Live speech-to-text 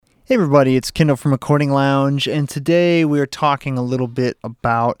Hey everybody, it's Kendall from Recording Lounge, and today we are talking a little bit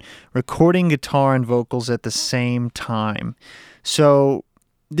about recording guitar and vocals at the same time. So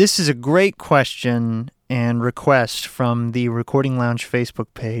this is a great question and request from the Recording Lounge Facebook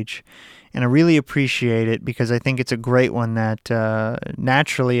page, and I really appreciate it because I think it's a great one that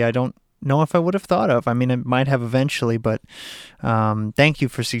naturally I don't know if I would have thought of. I mean, I might have eventually, but thank you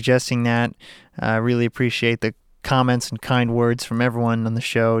for suggesting that. I really appreciate the comments and kind words from everyone on the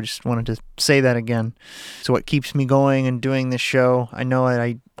show. Just wanted to say that again. So what keeps me going and doing this show? I know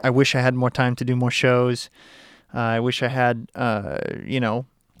I wish I had more time to do more shows. I wish I had,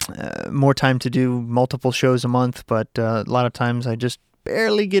 more time to do multiple shows a month, but a lot of times I just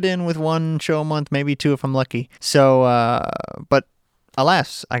barely get in with one show a month, maybe two if I'm lucky. So, but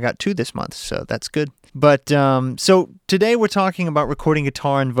alas, I got two this month, so that's good. But so today we're talking about recording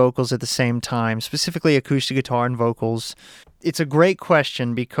guitar and vocals at the same time, specifically acoustic guitar and vocals. It's a great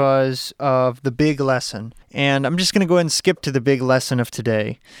question because of the big lesson. And I'm just going to go ahead and skip to the big lesson of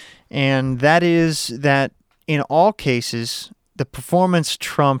today. And that is that in all cases, the performance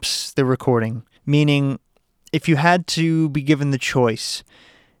trumps the recording. Meaning, if you had to be given the choice,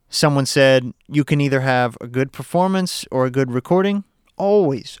 someone said you can either have a good performance or a good recording,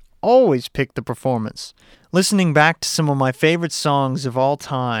 always pick the performance. Listening back to some of my favorite songs of all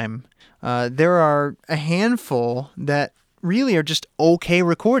time, there are a handful that really are just okay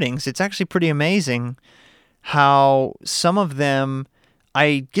recordings. It's actually pretty amazing how some of them,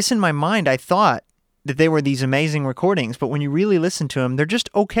 I guess in my mind, I thought that they were these amazing recordings, but when you really listen to them, they're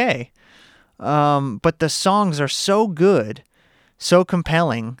just okay. But the songs are so good, so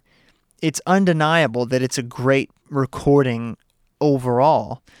compelling, it's undeniable that it's a great recording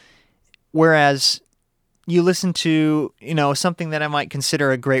overall. Whereas you listen to, something that I might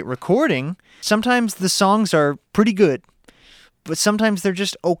consider a great recording, sometimes the songs are pretty good, but sometimes they're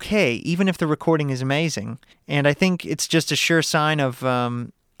just okay, even if the recording is amazing. And I think it's just a sure sign of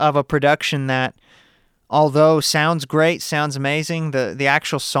a production that, although sounds great, sounds amazing, the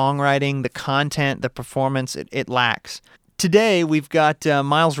actual songwriting, the content, the performance, it lacks. Today, we've got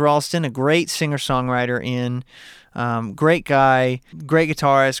Miles Ralston, a great singer-songwriter in. Great guy, great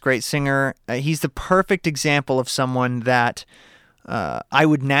guitarist, great singer. He's the perfect example of someone that I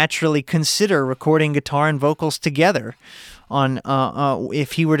would naturally consider recording guitar and vocals together on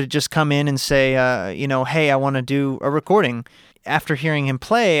if he were to just come in and say, hey, I want to do a recording. After hearing him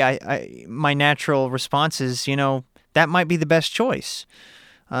play, my natural response is, that might be the best choice.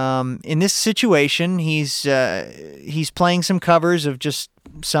 In this situation, he's playing some covers of just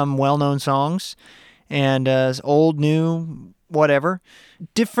some well-known songs, and old, new, whatever.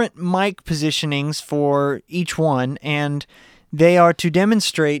 Different mic positionings for each one, and they are to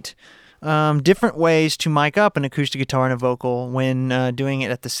demonstrate different ways to mic up an acoustic guitar and a vocal when doing it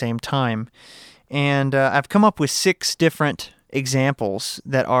at the same time. And I've come up with 6 different examples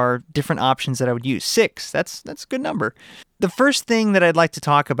that are different options that I would use. 6, that's a good number. The first thing that I'd like to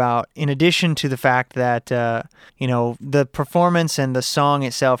talk about, in addition to the fact that, the performance and the song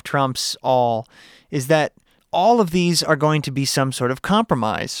itself trumps all, is that all of these are going to be some sort of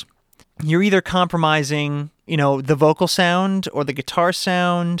compromise. You're either compromising, the vocal sound or the guitar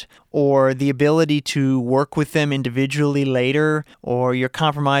sound or the ability to work with them individually later, or you're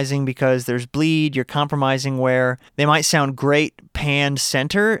compromising because there's bleed, you're compromising where they might sound great panned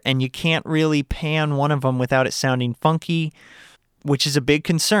center and you can't really pan one of them without it sounding funky, which is a big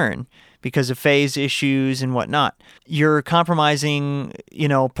concern because of phase issues and whatnot. You're compromising,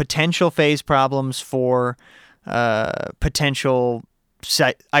 potential phase problems for potential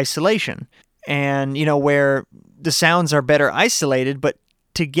isolation. And, where the sounds are better isolated, but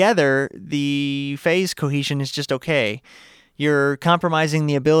together the phase cohesion is just okay. You're compromising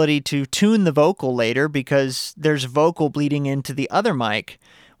the ability to tune the vocal later because there's vocal bleeding into the other mic,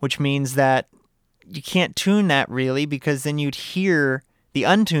 which means that you can't tune that really because then you'd hear the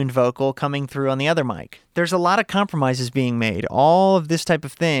untuned vocal coming through on the other mic. There's a lot of compromises being made. All of this type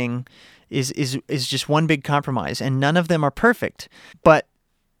of thing is just one big compromise, and none of them are perfect. But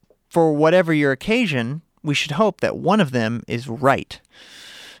for whatever your occasion, we should hope that one of them is right.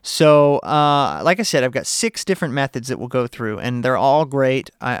 So, like I said, I've got 6 different methods that we'll go through, and they're all great.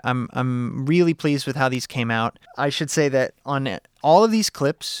 I'm really pleased with how these came out. I should say that on all of these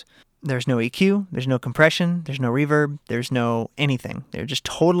clips, there's no EQ, there's no compression, there's no reverb, there's no anything. They're just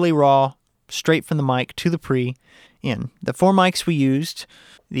totally raw, straight from the mic to the pre in. The 4 mics we used,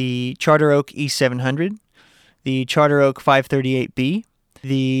 the Charter Oak E700, the Charter Oak 538B,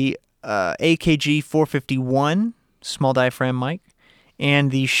 the AKG 451 small diaphragm mic, and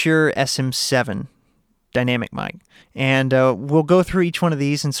the Shure SM7 dynamic mic. And we'll go through each one of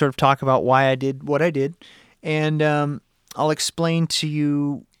these and sort of talk about why I did what I did. And I'll explain to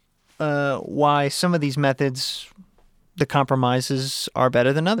you why some of these methods, the compromises, are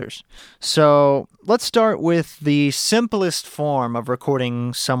better than others. So let's start with the simplest form of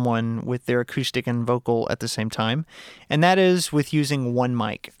recording someone with their acoustic and vocal at the same time, and that is with using one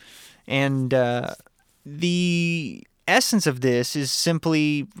mic. And the essence of this is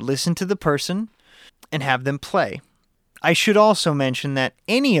simply listen to the person and have them play. I should also mention that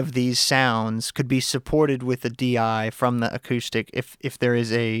any of these sounds could be supported with a DI from the acoustic if there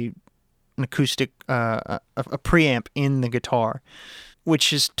is an acoustic, a preamp in the guitar,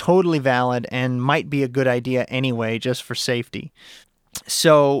 which is totally valid and might be a good idea anyway, just for safety.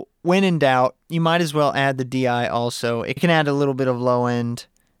 So when in doubt, you might as well add the DI also. It can add a little bit of low end.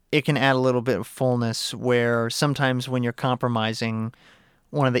 It can add a little bit of fullness, where sometimes when you're compromising,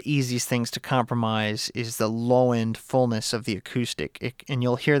 one of the easiest things to compromise is the low-end fullness of the acoustic. And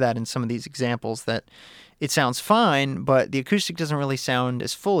you'll hear that in some of these examples, that it sounds fine, but the acoustic doesn't really sound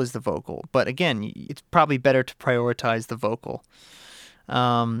as full as the vocal. But again, it's probably better to prioritize the vocal.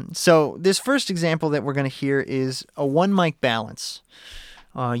 So this first example that we're going to hear is a one mic balance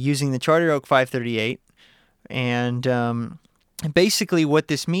using the Charter Oak 538. And basically what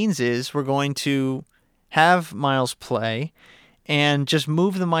this means is we're going to have Miles play and just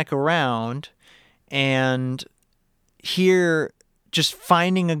move the mic around and hear, just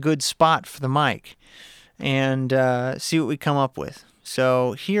finding a good spot for the mic, and see what we come up with.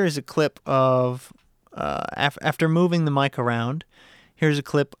 So here's a clip of, after moving the mic around, here's a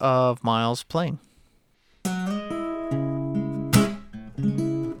clip of Miles playing.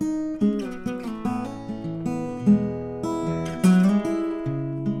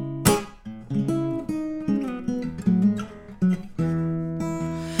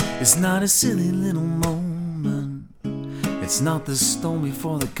 It's not a silly little moment. It's not the storm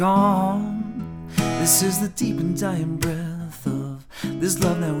before the calm. This is the deep and dying breath of this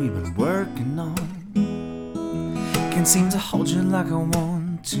love that we've been working on. Can't seem to hold you like I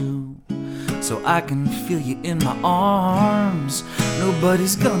want to, so I can feel you in my arms.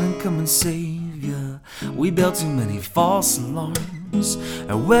 Nobody's gonna come and save you. We built too many false alarms,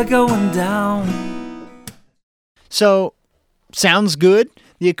 and we're going down. So, sounds good.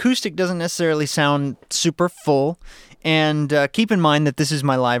 The acoustic doesn't necessarily sound super full, and keep in mind that this is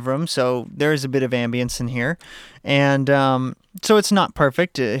my live room, so there is a bit of ambience in here, and so it's not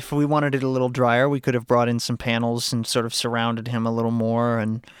perfect. If we wanted it a little drier, we could have brought in some panels and sort of surrounded him a little more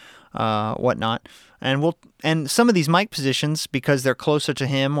and whatnot. And some of these mic positions, because they're closer to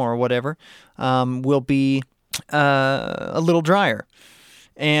him or whatever, will be a little drier.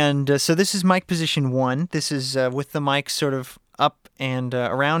 And so this is mic position 1. This is with the mic sort of up and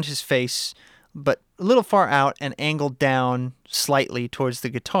around his face, but a little far out and angled down slightly towards the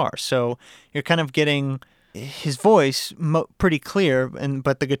guitar. So you're kind of getting his voice pretty clear,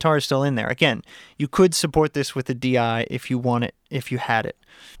 but the guitar is still in there. Again, you could support this with a DI if you want it, if you had it.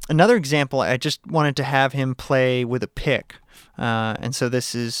 Another example, I just wanted to have him play with a pick. And so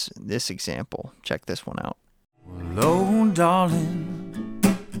this is this example. Check this one out. Hello, darling,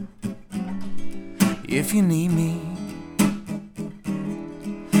 if you need me,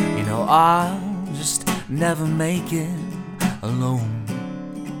 you know I'll just never make it alone.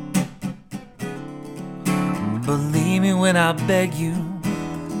 Believe me when I beg you,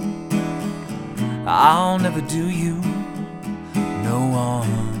 I'll never do you no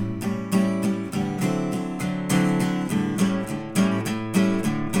harm.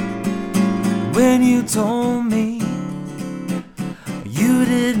 When you told me you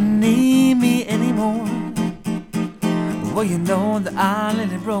didn't need me anymore, well, you know that I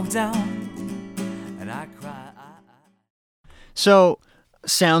nearly broke down and I cried. So,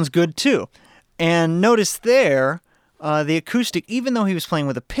 sounds good too. And notice there, the acoustic, even though he was playing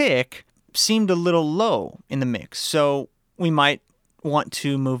with a pick, seemed a little low in the mix. So we might want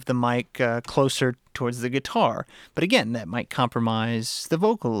to move the mic closer towards the guitar. But again, that might compromise the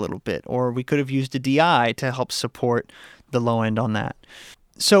vocal a little bit. Or we could have used a DI to help support the low end on that.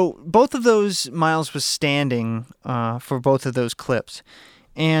 So both of those, Miles was standing for both of those clips.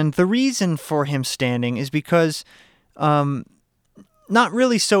 And the reason for him standing is because not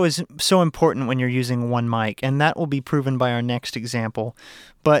really so important when you're using one mic, and that will be proven by our next example.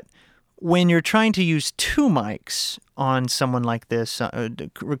 But when you're trying to use two mics on someone like this,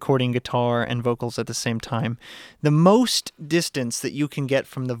 recording guitar and vocals at the same time, the most distance that you can get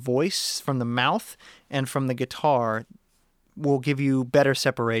from the voice, from the mouth, and from the guitar will give you better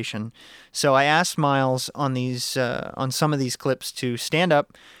separation. So I asked Miles on these on some of these clips to stand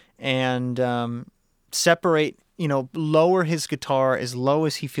up and separate, lower his guitar as low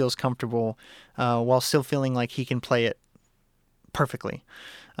as he feels comfortable while still feeling like he can play it perfectly.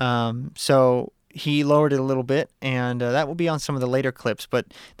 So he lowered it a little bit, and that will be on some of the later clips, but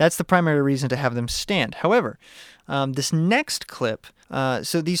that's the primary reason to have them stand. However, this next clip,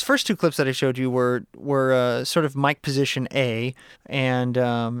 so these first two clips that I showed you were sort of mic position A and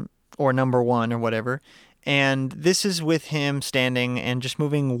or number one or whatever, and this is with him standing and just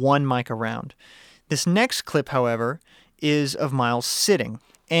moving one mic around. This next clip, however, is of Miles sitting.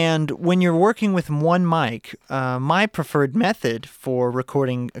 And when you're working with one mic, my preferred method for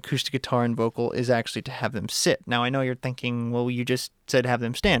recording acoustic guitar and vocal is actually to have them sit. Now, I know you're thinking, well, you just said have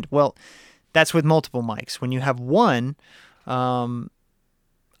them stand. Well, that's with multiple mics. When you have one,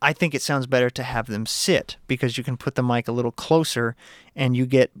 I think it sounds better to have them sit because you can put the mic a little closer and you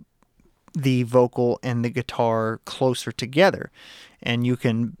get the vocal and the guitar closer together, and you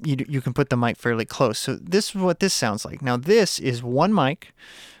can put the mic fairly close. So this is what this sounds like. Now this is one mic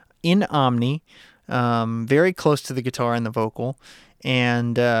in Omni, very close to the guitar and the vocal,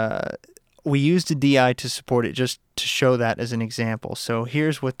 and we used a DI to support it just to show that as an example. So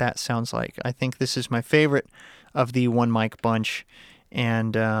here's what that sounds like. I think this is my favorite of the one mic bunch,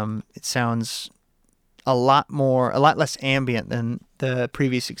 and it sounds a lot less ambient than the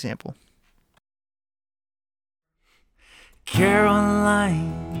previous example.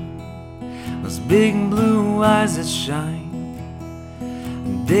 Caroline, those big blue eyes that shine,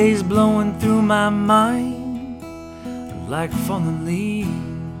 days blowing through my mind like falling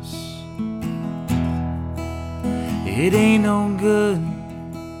leaves. It ain't no good,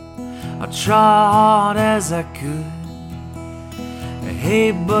 I try hard as I could.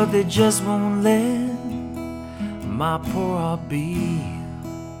 Hey, but they just won't let my poor heart beat.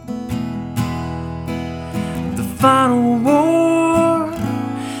 The final war,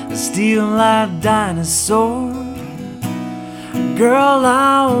 a steel-eyed dinosaur. Girl,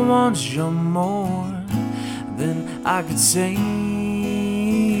 I want you more than I could say.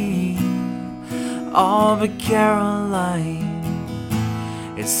 Oh, but Caroline,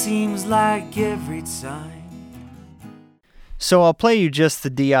 it seems like every time. So I'll play you just the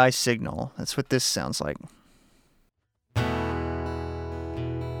DI signal. That's what this sounds like.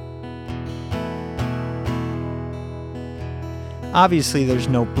 Obviously, there's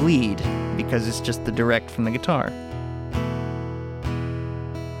no bleed because it's just the direct from the guitar.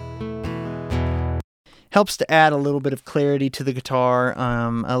 Helps to add a little bit of clarity to the guitar,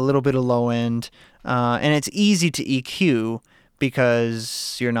 a little bit of low end, and it's easy to EQ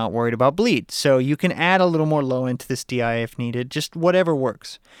because you're not worried about bleed. So you can add a little more low end to this DI if needed, just whatever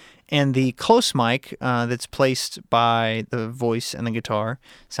works. And the close mic that's placed by the voice and the guitar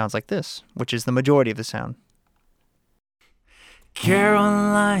sounds like this, which is the majority of the sound.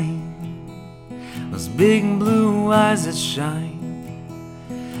 Caroline, those big blue eyes that shine,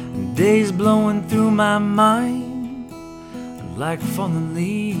 days blowing through my mind like falling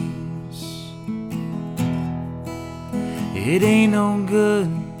leaves. It ain't no good,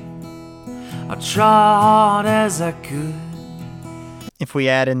 I try hard as I could. If we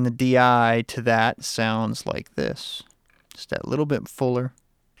add in the DI to that, it sounds like this. Just that little bit fuller.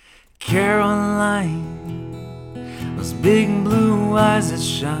 Caroline, those big blue eyes that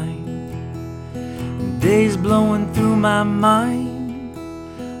shine, days blowing through my mind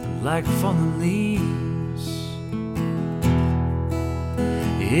like falling leaves.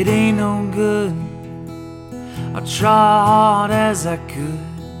 It ain't no good, I try hard as I could.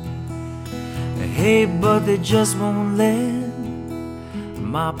 Hey, but they just won't let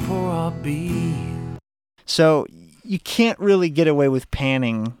my poor heart beat. So you can't really get away with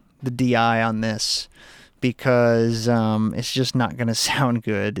panning the DI on this because it's just not going to sound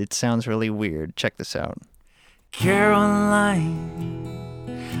good. It sounds really weird. Check this out. Caroline,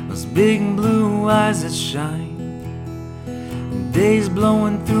 those big blue eyes that shine, days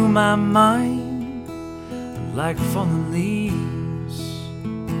blowing through my mind like falling leaves.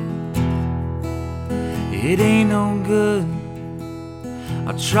 It ain't no good,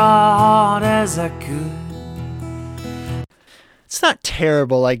 I try hard as I could. It's not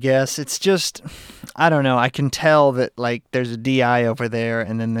terrible, I guess. It's just, I don't know. I can tell that like there's a DI over there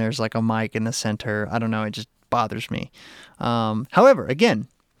and then there's like a mic in the center. I don't know. It just bothers me. However, again,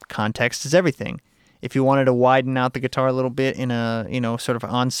 context is everything. If you wanted to widen out the guitar a little bit in a, sort of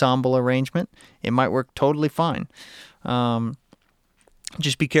ensemble arrangement, it might work totally fine.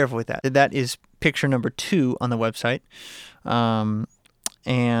 Just be careful with that. That is picture number 2 on the website.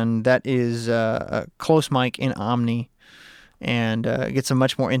 And that is a close mic in Omni. And it gets a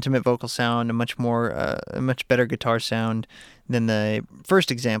much more intimate vocal sound, a much better guitar sound than the first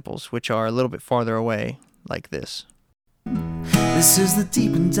examples, which are a little bit farther away, like this. This is the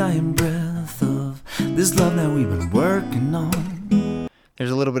deep and dying breath of this love that we've been working on. There's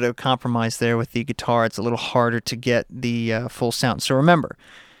a little bit of compromise there with the guitar. It's a little harder to get the full sound. So remember,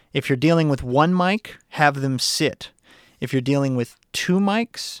 if you're dealing with one mic, have them sit. If you're dealing with two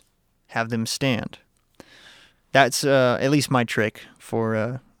mics, have them stand. That's at least my trick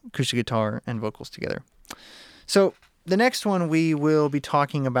for acoustic guitar and vocals together. So the next one we will be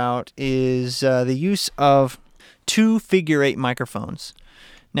talking about is the use of two figure-8 microphones.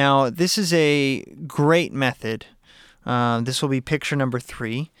 Now, this is a great method. This will be picture number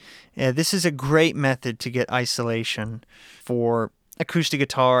 3. This is a great method to get isolation for acoustic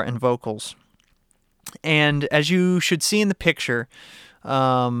guitar and vocals. And as you should see in the picture,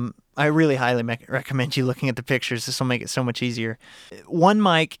 I really highly recommend you looking at the pictures. This will make it so much easier. One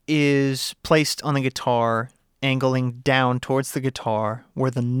mic is placed on the guitar, angling down towards the guitar,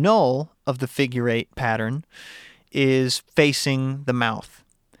 where the null of the figure-8 pattern is facing the mouth.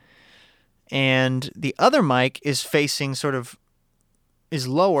 And the other mic is facing is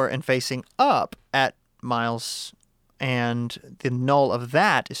lower and facing up at Miles, and the null of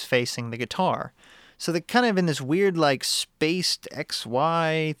that is facing the guitar. So they're kind of in this weird like spaced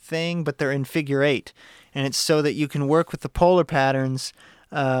XY thing, but they're in figure-8. And it's so that you can work with the polar patterns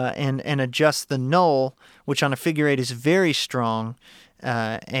and adjust the null, which on a figure-8 is very strong,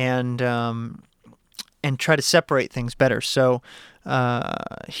 and try to separate things better. So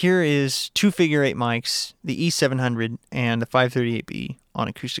here is two figure-8 mics, the E700 and the 538B on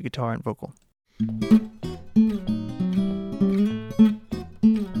acoustic guitar and vocal.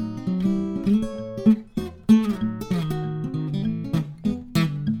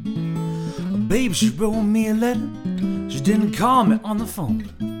 Babe, she wrote me a letter. She didn't call me on the phone.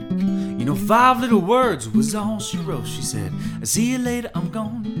 5 little words was all she wrote. She said, "I see you later, I'm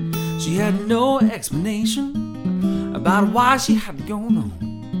gone." She had no explanation about why she had gone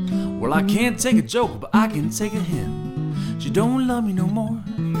on. Well, I can't take a joke, but I can take a hint. She don't love me no more.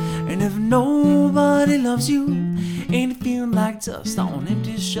 And if nobody loves you, ain't it feeling like dust on an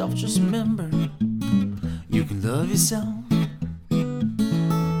empty shelf? Just remember, you can love yourself.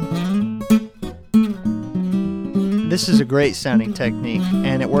 This is a great sounding technique,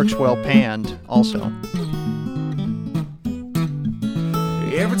 and it works well panned also.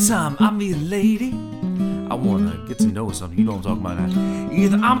 Every time I meet a lady, I wanna get to know something. You know what I'm talking about now.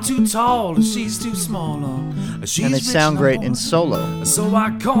 Either I'm too tall or she's too small, or she's and they rich sound and great I'm in poor. solo. So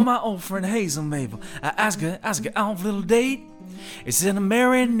I call my old friend Hazel Mabel. I ask her out for a little date. It said I'm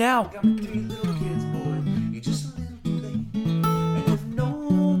married now, got me 3 little kids, boy. You're just a little too late. And if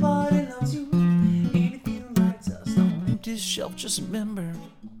nobody loves you, ain't it feel like dust on an empty shelf? Just remember,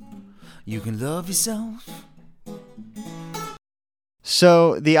 you can love yourself.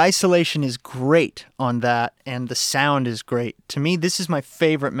 So the isolation is great on that, and the sound is great. To me, this is my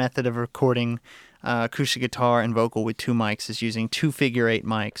favorite method of recording acoustic guitar and vocal with two mics, is using two figure-8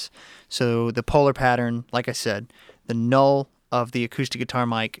 mics. So the polar pattern, like I said, the null of the acoustic guitar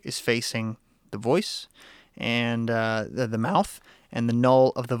mic is facing the voice and the mouth, and the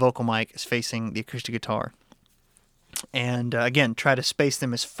null of the vocal mic is facing the acoustic guitar. And again, try to space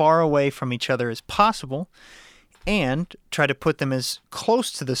them as far away from each other as possible, and try to put them as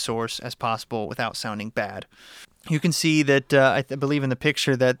close to the source as possible without sounding bad. You can see that I believe in the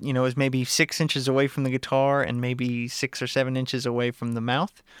picture that is maybe 6 inches away from the guitar and maybe 6 or 7 inches away from the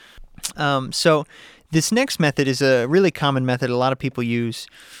mouth. So this next method is a really common method a lot of people use,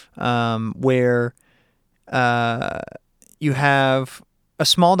 where you have a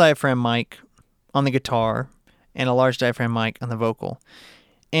small diaphragm mic on the guitar and a large diaphragm mic on the vocal.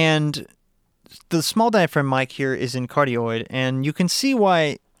 And the small diaphragm mic here is in cardioid, and you can see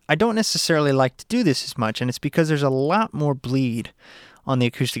why I don't necessarily like to do this as much, and it's because there's a lot more bleed on the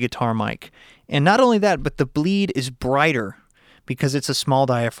acoustic guitar mic. And not only that, but the bleed is brighter because it's a small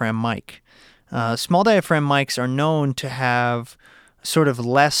diaphragm mic. Small diaphragm mics are known to have sort of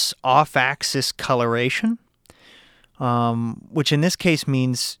less off-axis coloration, which in this case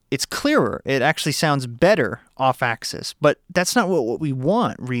means it's clearer. It actually sounds better off-axis, but that's not what we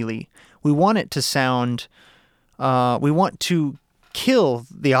want, really. We want it to sound, we want to kill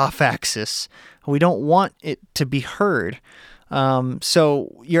the off-axis. We don't want it to be heard.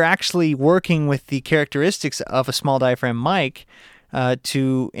 So you're actually working with the characteristics of a small diaphragm mic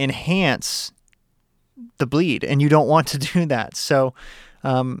to enhance the bleed, and you don't want to do that. So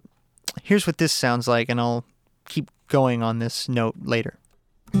here's what this sounds like, and I'll keep going on this note later.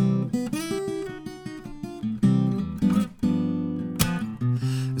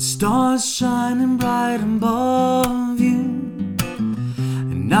 The stars shining bright above you.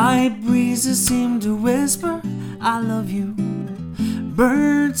 Night breezes seem to whisper, I love you.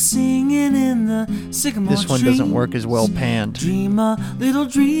 Birds singing in the sycamore trees. This one doesn't work as well panned. Dream a little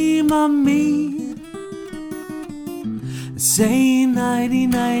dream of me. Say nighty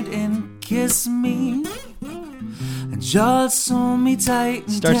night and kiss me. And just hold me tight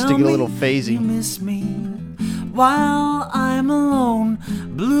and Starts tell to get a me little phasey. you miss me. While I'm alone,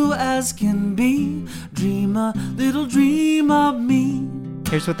 blue as can be. Dream a little dream of me.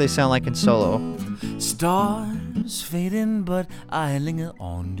 Here's what they sound like in solo. Stars fading, but I linger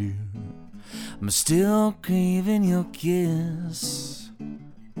on, dear. I'm still craving your kiss.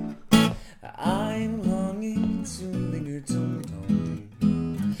 I'm longing to linger to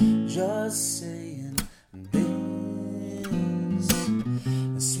you. Just saying this.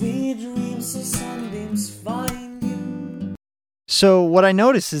 Sweet dreams of sunbeams find you. So what I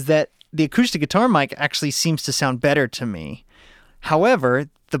notice is that the acoustic guitar mic actually seems to sound better to me. However,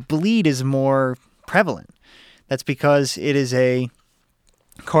 the bleed is more prevalent. That's because it is a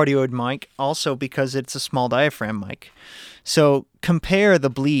cardioid mic, also because it's a small diaphragm mic. So compare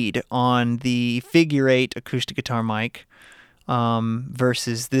the bleed on the figure 8 acoustic guitar mic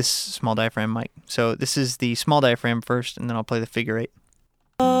versus this small diaphragm mic. So this is the small diaphragm first, and then I'll play the figure 8.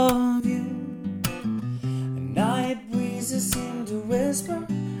 Love you. Night breezes seem to whisper,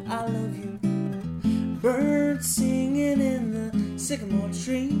 I love you. Birds singing in the sycamore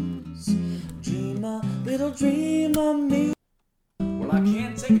trees. Dream a little dream of me. Well, I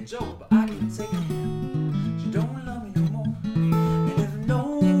can't take a joke, but I can take a hint. You don't love me no more. And if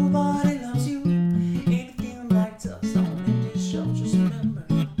nobody loves you, ain't feeling like dust on an empty shelf. Just remember,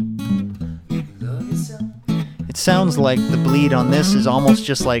 you can love yourself. It sounds like the bleed on this is almost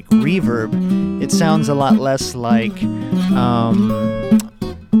just like reverb. It sounds a lot less like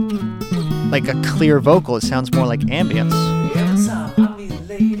a clear vocal. It sounds more like ambience. Every time I meet a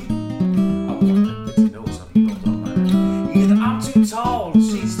lady, I want to get to know something about her. Either I'm too tall or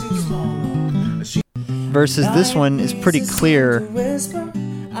she's too small. Versus this one is pretty clear. Whisper,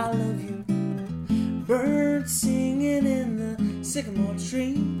 I love you. Birds singing in the sycamore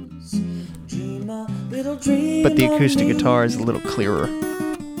trees. Dream a little dream. But the acoustic guitar is a little clearer.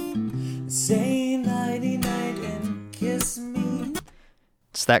 Say nighty night and kiss me.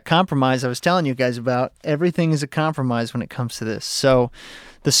 It's that compromise I was telling you guys about. Everything is a compromise when it comes to this. So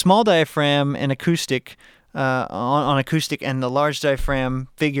the small diaphragm and acoustic on acoustic and the large diaphragm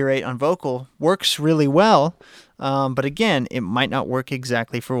figure 8 on vocal works really well. But again, it might not work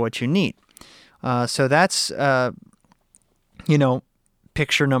exactly for what you need. So that's,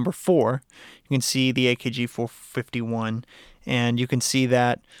 picture number 4. You can see the AKG 451, and you can see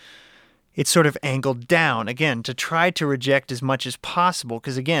that it's sort of angled down, again, to try to reject as much as possible,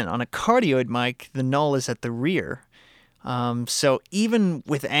 because, again, on a cardioid mic, the null is at the rear. So even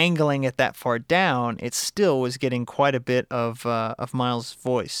with angling it that far down, it still was getting quite a bit of Miles'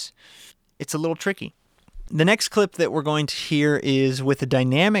 voice. It's a little tricky. The next clip that we're going to hear is with a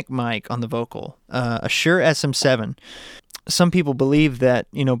dynamic mic on the vocal, a Shure SM7. Some people believe that,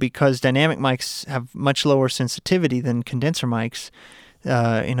 because dynamic mics have much lower sensitivity than condenser mics,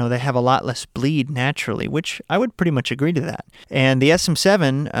 they have a lot less bleed naturally, which I would pretty much agree to that. And the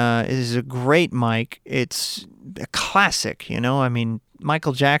SM7 is a great mic. It's a classic,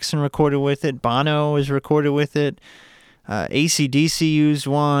 Michael Jackson recorded with it. Bono is recorded with it. AC/DC used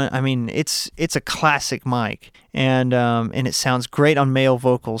one. It's a classic mic, and it sounds great on male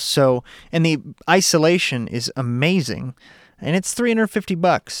vocals. So, and the isolation is amazing, and it's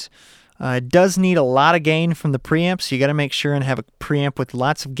 $350. It does need a lot of gain from the preamp, so you got to make sure and have a preamp with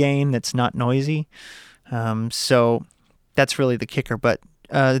lots of gain that's not noisy. So that's really the kicker. But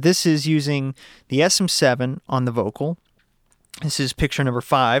this is using the SM7 on the vocal. This is picture number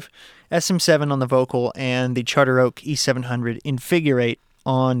 5. SM7 on the vocal and the Charter Oak E700 in figure 8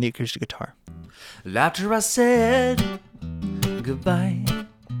 on the acoustic guitar. After I said goodbye,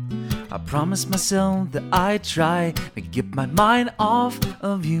 I promised myself that I'd try to get my mind off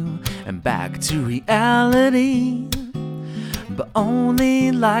of you and back to reality. But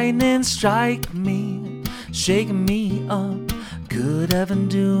only lightning strike me, shaking me up. Could heaven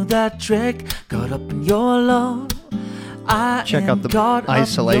do that trick? Caught up in your love. Check out the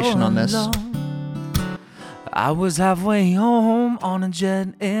isolation on this. Love. I was halfway home on a jet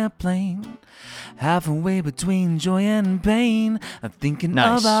airplane, halfway between joy and pain. I'm thinking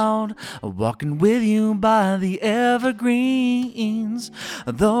about walking with you by the evergreens.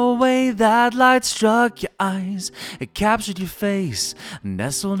 The way that light struck your eyes, it captured your face,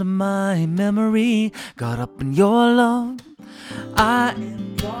 nestled in my memory. Got up in your love. I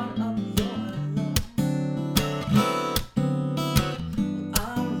am caught up in your love.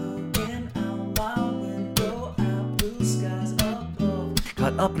 I'm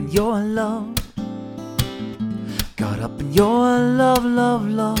Got up in your love. Got up in your love, love,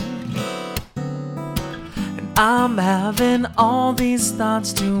 love. And I'm having all these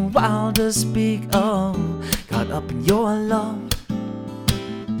thoughts too wild to speak of. Got up in your love.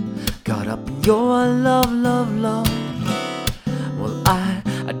 Got up in your love, love, love. Well, I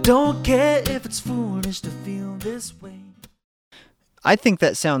don't care if it's foolish to feel this way. I think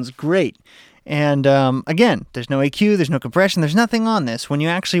that sounds great. And again, there's no EQ, there's no compression, there's nothing on this. When you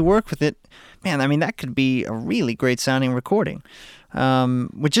actually work with it, man, I mean, that could be a really great sounding recording.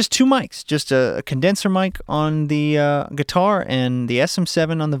 With just two mics, just a condenser mic on the guitar and the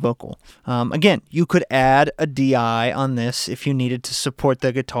SM7 on the vocal. Again, you could add a DI on this if you needed to support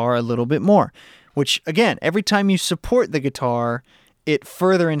the guitar a little bit more, which, again, every time you support the guitar, it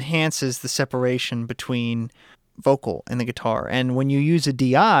further enhances the separation between vocal and the guitar. And when you use a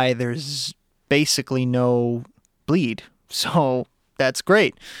DI, there's basically no bleed. So that's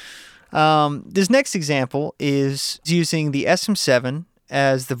great. This next example is using the SM7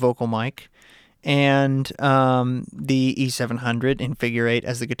 as the vocal mic and the E700 in figure 8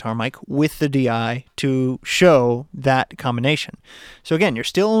 as the guitar mic with the DI to show that combination. So again, you're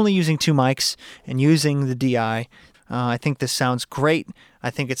still only using two mics and using the DI. I think this sounds great. I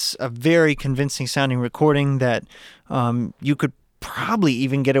think it's a very convincing sounding recording that you could probably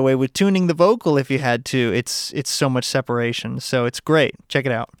even get away with tuning the vocal if you had to. It's so much separation. So it's great. Check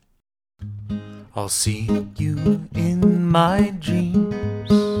it out. I'll see you in my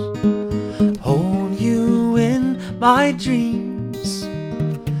dreams, hold you in my dreams.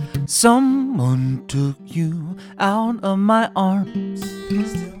 Someone took you out of my arms.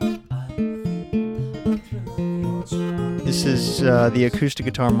 This is the acoustic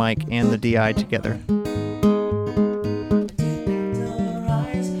guitar mic and the DI together.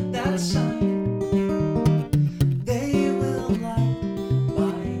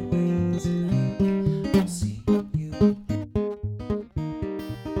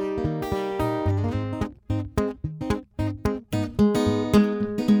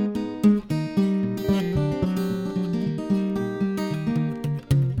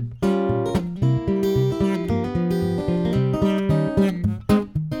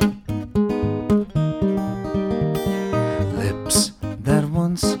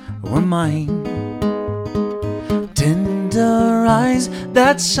 Mine, tender eyes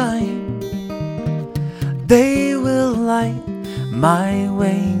that shine, they will light my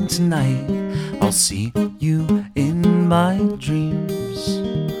way tonight. I'll see you in my dreams,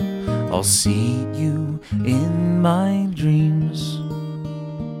 I'll see you in my dreams.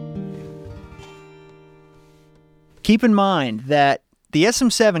 Keep in mind that the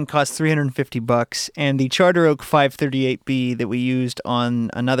SM7 cost $350, and the Charter Oak 538B that we used on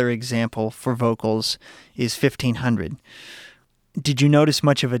another example for vocals is $1,500. Did you notice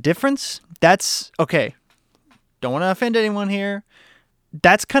much of a difference? That's okay. Don't want to offend anyone here.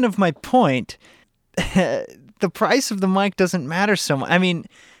 That's kind of my point. The price of the mic doesn't matter so much. I mean,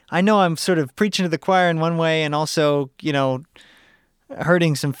 I know I'm sort of preaching to the choir in one way and also,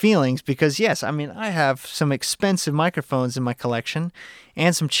 hurting some feelings because, yes, I mean, I have some expensive microphones in my collection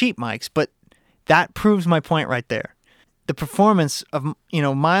and some cheap mics, but that proves my point right there. The performance of,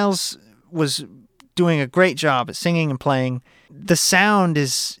 Miles was doing a great job at singing and playing. The sound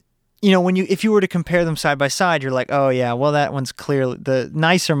is, if you were to compare them side by side, you're like, oh yeah, well, that one's clearly, the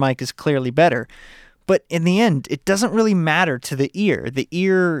nicer mic is clearly better. But in the end, it doesn't really matter to the ear. The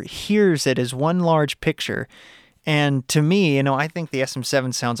ear hears it as one large picture. And to me, I think the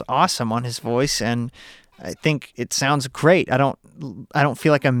SM7 sounds awesome on his voice, and I think it sounds great. I don't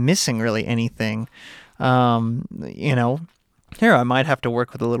feel like I'm missing really anything. Here I might have to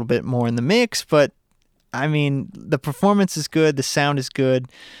work with a little bit more in the mix, but I mean, the performance is good, the sound is good,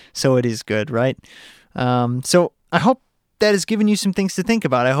 so it is good, right? So I hope that has given you some things to think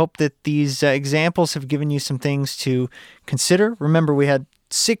about. I hope that these examples have given you some things to consider. Remember, we had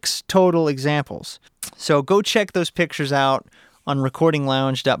 6 total examples. So go check those pictures out on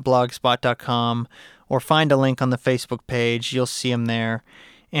recordinglounge.blogspot.com or find a link on the Facebook page. You'll see them there.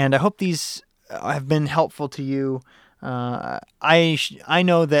 And I hope these have been helpful to you. I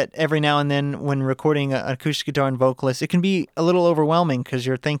know that every now and then when recording an acoustic guitar and vocalist, it can be a little overwhelming because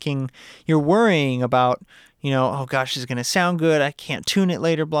you're worrying about, oh gosh, is it going to sound good? I can't tune it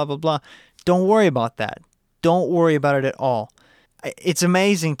later, blah, blah, blah. Don't worry about that. Don't worry about it at all. It's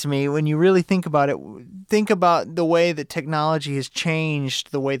amazing to me when you really think about it. Think about the way that technology has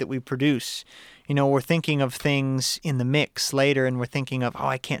changed the way that we produce. We're thinking of things in the mix later, and we're thinking of, oh,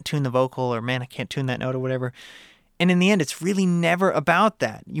 I can't tune the vocal, or man, I can't tune that note or whatever. And in the end, it's really never about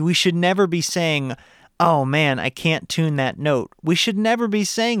that. We should never be saying, oh man, I can't tune that note. We should never be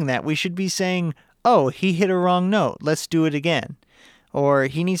saying that. We should be saying, oh, he hit a wrong note. Let's do it again. Or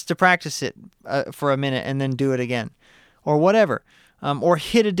he needs to practice it for a minute and then do it again. Or whatever. Or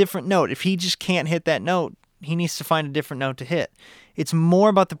hit a different note. If he just can't hit that note, he needs to find a different note to hit. It's more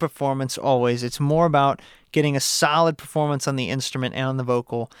about the performance always. It's more about getting a solid performance on the instrument and on the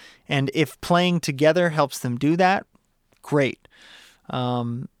vocal. And if playing together helps them do that, great.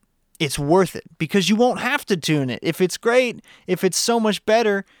 It's worth it because you won't have to tune it. If it's great, if it's so much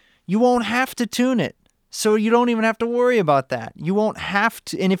better, you won't have to tune it. So you don't even have to worry about that. You won't have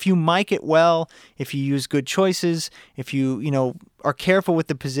to. And if you mic it well, if you use good choices, if you are careful with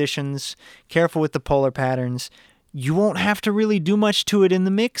the positions, careful with the polar patterns, you won't have to really do much to it in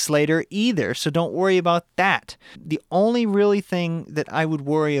the mix later either. So don't worry about that. The only really thing that I would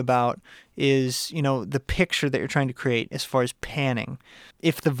worry about is, the picture that you're trying to create as far as panning.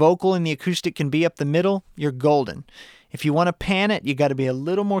 If the vocal and the acoustic can be up the middle, you're golden. If you want to pan it, you got to be a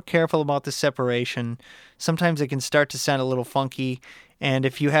little more careful about the separation. Sometimes it can start to sound a little funky. And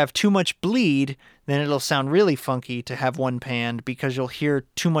if you have too much bleed, then it'll sound really funky to have one panned because you'll hear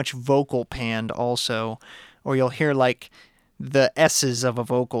too much vocal panned also. Or you'll hear like the S's of a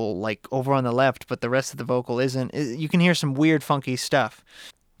vocal like over on the left, but the rest of the vocal isn't. You can hear some weird funky stuff.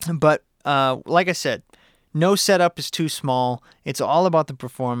 But like I said, no setup is too small. It's all about the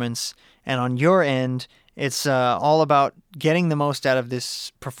performance. And on your end, it's all about getting the most out of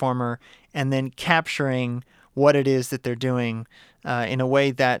this performer and then capturing what it is that they're doing in a way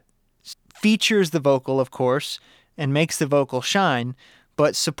that features the vocal, of course, and makes the vocal shine,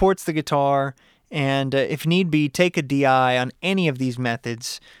 but supports the guitar. And if need be, take a DI on any of these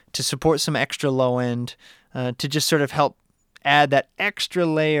methods to support some extra low end to just sort of help add that extra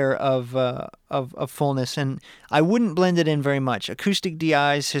layer of fullness. And I wouldn't blend it in very much. Acoustic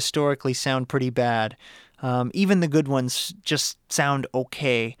DIs historically sound pretty bad. Even the good ones just sound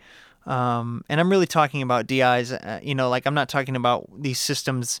okay. And I'm really talking about DIs, I'm not talking about these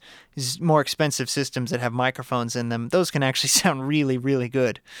systems, these more expensive systems that have microphones in them. Those can actually sound really, really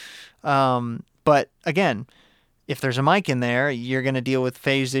good. But again, if there's a mic in there, you're going to deal with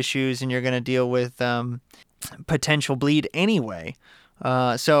phase issues and you're going to deal with potential bleed anyway.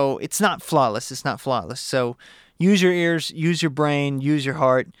 So it's not flawless. It's not flawless. So use your ears, use your brain, use your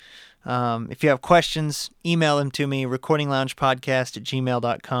heart. If you have questions, email them to me,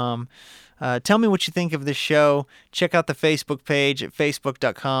 recordingloungepodcast@gmail.com. Tell me what you think of this show. Check out the Facebook page at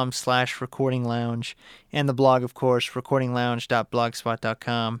facebook.com/recordinglounge and the blog, of course,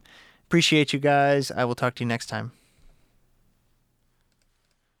 recordinglounge.blogspot.com. Appreciate you guys. I will talk to you next time.